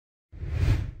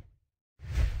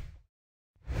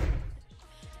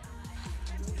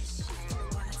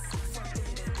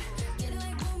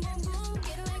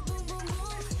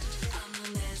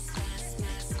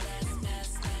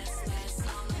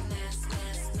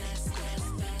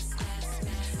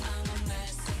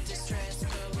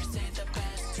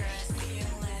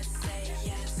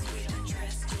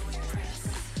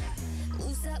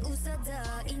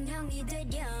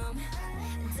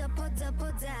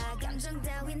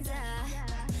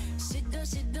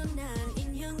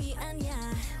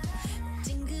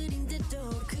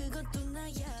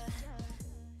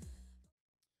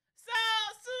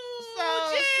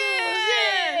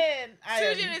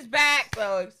Soojin is back.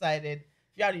 So excited.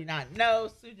 If y'all do not know,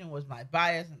 Soojin was my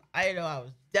bias and idol. I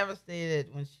was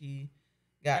devastated when she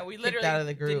got kicked out of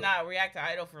the group. Did not react to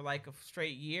Idol for like a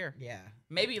straight year. Yeah,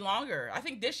 maybe longer. I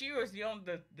think this year was the only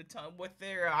the time with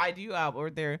their IDU album or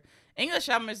their English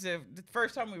album is the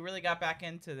first time we really got back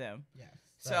into them. Yes.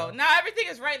 So now everything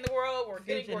is right in the world. We're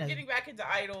getting back into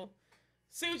Idol.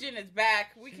 Soojin is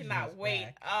back. We cannot wait.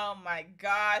 Back. Oh my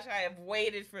gosh, I have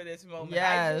waited for this moment.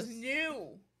 Yes. I just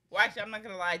knew. Well, actually, I'm not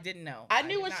gonna lie. I didn't know. I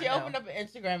knew when she opened up an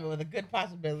Instagram, it was a good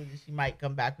possibility she might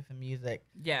come back with the music.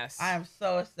 Yes. I am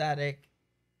so ecstatic.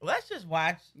 Let's just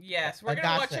watch. Yes, we're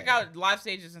gonna check out live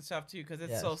stages and stuff too because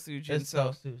it's so Soojin. It's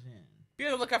so Soojin. Be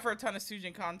on the lookout for a ton of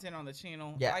Soojin content on the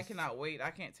channel. Yes. I cannot wait.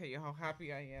 I can't tell you how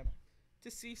happy I am to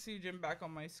see Soojin back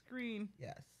on my screen.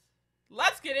 Yes.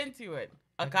 Let's get into it.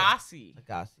 Agassi.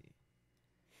 Agassi.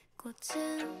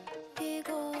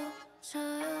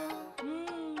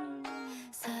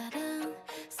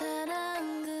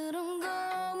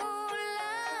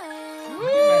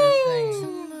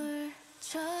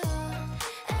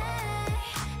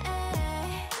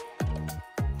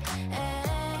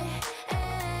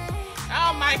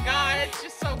 Oh my god, it's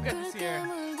just so good to see her.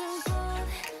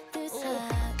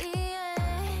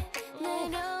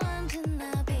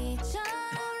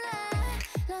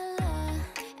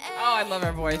 Oh, I love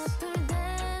her voice.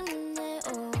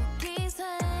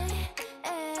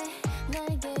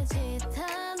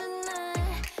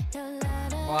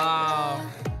 Wow.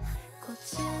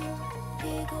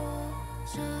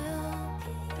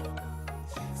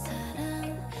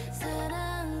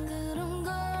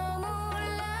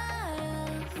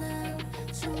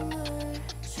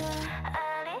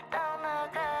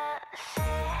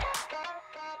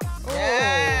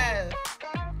 Yes.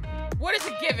 What is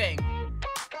it giving?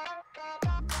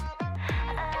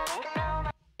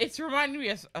 It's reminding me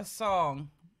of a song,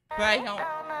 but I don't.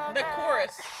 The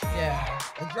chorus. Yeah.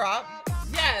 The drop.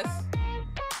 Yes.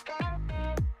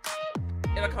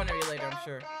 It'll come to me later, I'm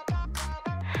sure.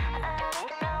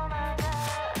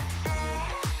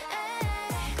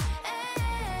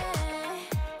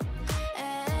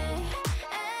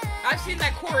 I've seen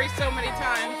that chorus so many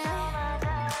times.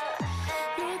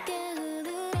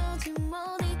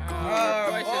 Oh,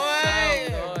 voice boy.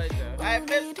 is so good. I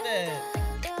missed it.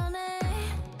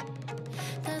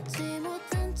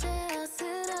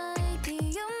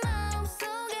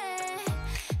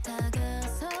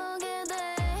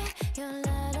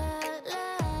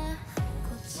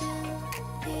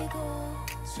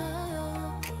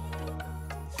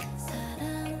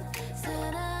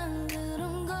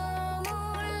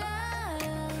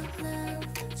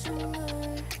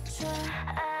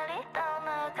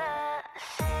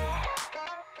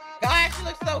 God, she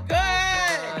looks so good.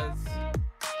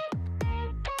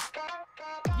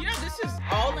 You know, this is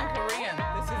all in Korean.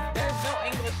 There's no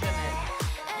English in it.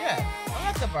 Yeah, I'm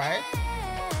not surprised.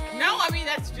 No, I mean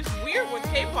that's just weird with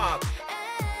K-pop.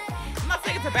 I'm not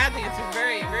saying it's a bad thing. It's just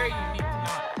very, very unique to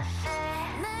not.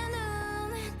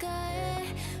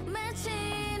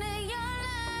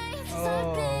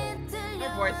 Oh,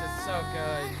 Her voice is so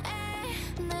good.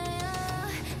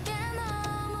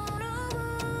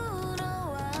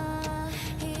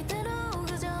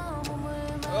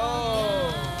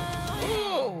 oh,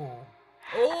 ooh,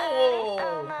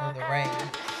 Oh, for the rain.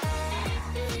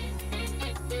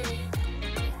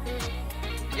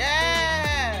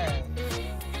 Yeah.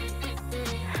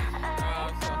 oh,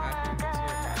 I'm so happy to see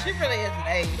her. She really is an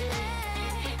ace.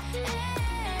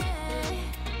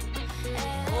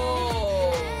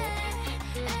 Oh,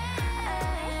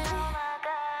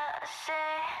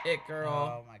 it girl.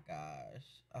 Oh my gosh.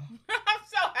 Oh. I'm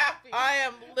so happy. I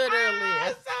am literally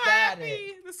I'm so happy.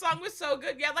 ecstatic. The song was so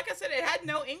good. Yeah, like I said, it had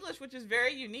no English, which is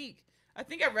very unique. I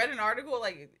think I read an article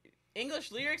like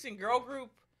English lyrics in girl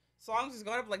group songs is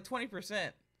going up like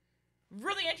 20%.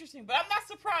 Really interesting, but I'm not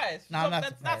surprised. No, I'm not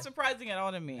that's surprised. not surprising at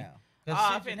all to me. No. Because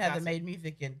Soojin hasn't made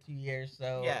music in 2 years,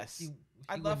 so yes,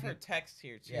 I love her text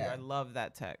here too. Yeah. I love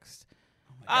that text.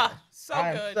 Oh my gosh. So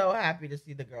I'm good. so happy to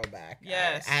see the girl back.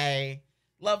 Yes. I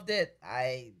loved it.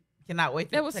 I cannot wait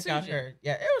to It was check out Soojin. her.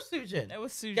 Yeah, it was Soojin. It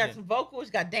was Soojin. Got some vocals,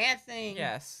 got dancing.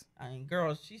 Yes. I mean,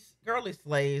 she's girly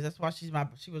slays. That's why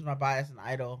she was my bias and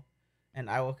idol, and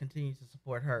I will continue to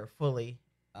support her fully,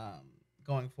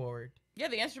 going forward. Yeah,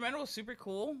 the instrumental was super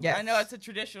cool. Yes. I know it's a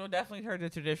traditional. Definitely heard the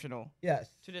traditional. Yes.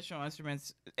 Traditional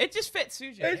instruments. It just fits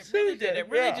Soojin. It really did. It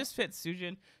really just fits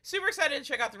Soojin. Super excited to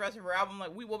check out the rest of her album.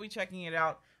 Like, we will be checking it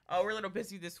out. We're a little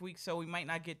busy this week, so we might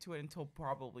not get to it until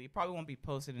probably won't be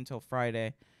posted until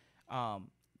Friday.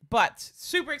 But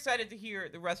super excited to hear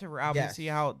the rest of her album, see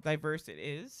how diverse it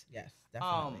is. Yes,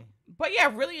 definitely. But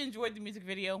yeah, really enjoyed the music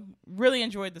video. Really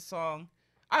enjoyed the song.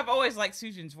 I've always liked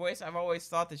Soojin's voice. I've always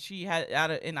thought that she had,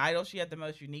 in Idol, she had the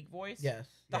most unique voice. Yes.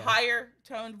 The higher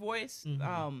toned voice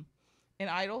in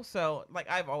Idol. So, like,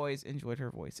 I've always enjoyed her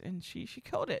voice. And she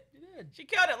killed it. She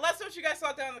killed it. Let us know what you guys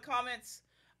thought down in the comments.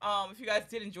 If you guys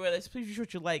did enjoy this, please be sure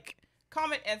to like,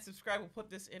 comment, and subscribe. We'll put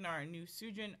this in our new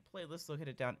Soojin playlist. So hit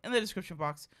it down in the description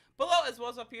box below, as well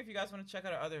as up here if you guys want to check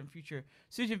out our other and future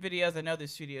Soojin videos. I know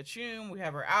there's Studio Tune. We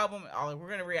have our album. We're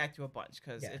going to react to a bunch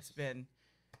because it's been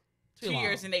 2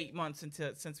 years and 8 months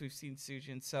since we've seen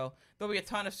Soojin. So there'll be a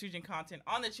ton of Soojin content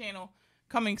on the channel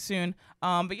coming soon.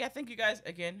 But yeah, thank you guys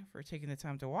again for taking the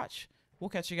time to watch. We'll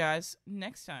catch you guys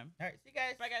next time. All right, see you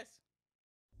guys. Bye, guys.